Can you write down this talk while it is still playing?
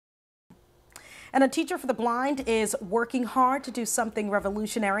And a teacher for the blind is working hard to do something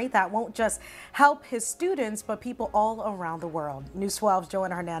revolutionary that won't just help his students, but people all around the world. News 12's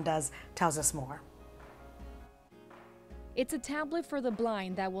Joanna Hernandez tells us more. It's a tablet for the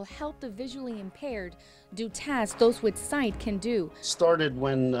blind that will help the visually impaired do tasks those with sight can do. Started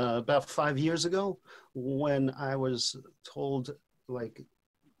when about 5 years ago, when I was told, like,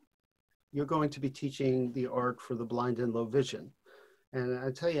 you're going to be teaching the art for the blind and low vision. And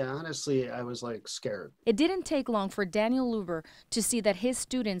I tell you, honestly, I was like scared. It didn't take long for Daniel Luber to see that his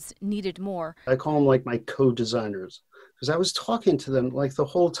students needed more. I call them like my co-designers, because I was talking to them like the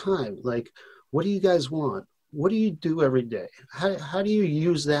whole time, like, what do you guys want? What do you do every day? How do you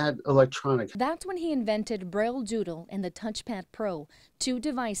use that electronic? That's when he invented BrailleDoodle and the Touchpad Pro, two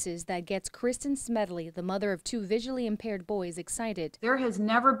devices that gets Kristen Smedley, the mother of two visually impaired boys, excited. There has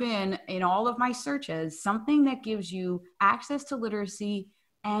never been, in all of my searches, something that gives you access to literacy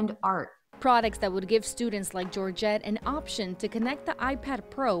and art. Products that would give students like Georgette an option to connect the iPad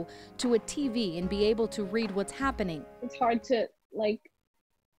Pro to a TV and be able to read what's happening. It's hard to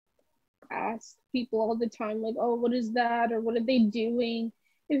ask people all the time, like, oh, what is that, or what are they doing,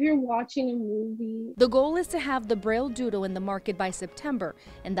 if you're watching a movie. The goal is to have the BrailleDoodle in the market by September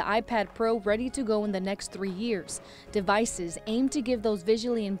and the iPad Pro ready to go in the next 3 years. Devices aim to give those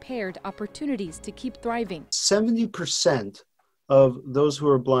visually impaired opportunities to keep thriving. 70% of those who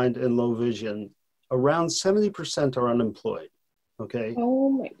are blind and low vision, around 70% are unemployed, okay? Oh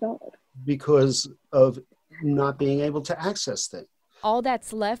my God. Because of not being able to access things. All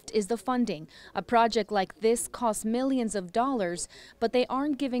that's left is the funding. A project like this costs millions of dollars, but they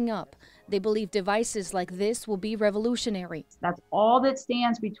aren't giving up. They believe devices like this will be revolutionary. That's all that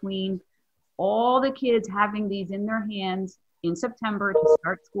stands between all the kids having these in their hands in September to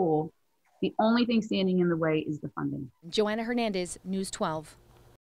start school. The only thing standing in the way is the funding. Joanna Hernandez, News 12.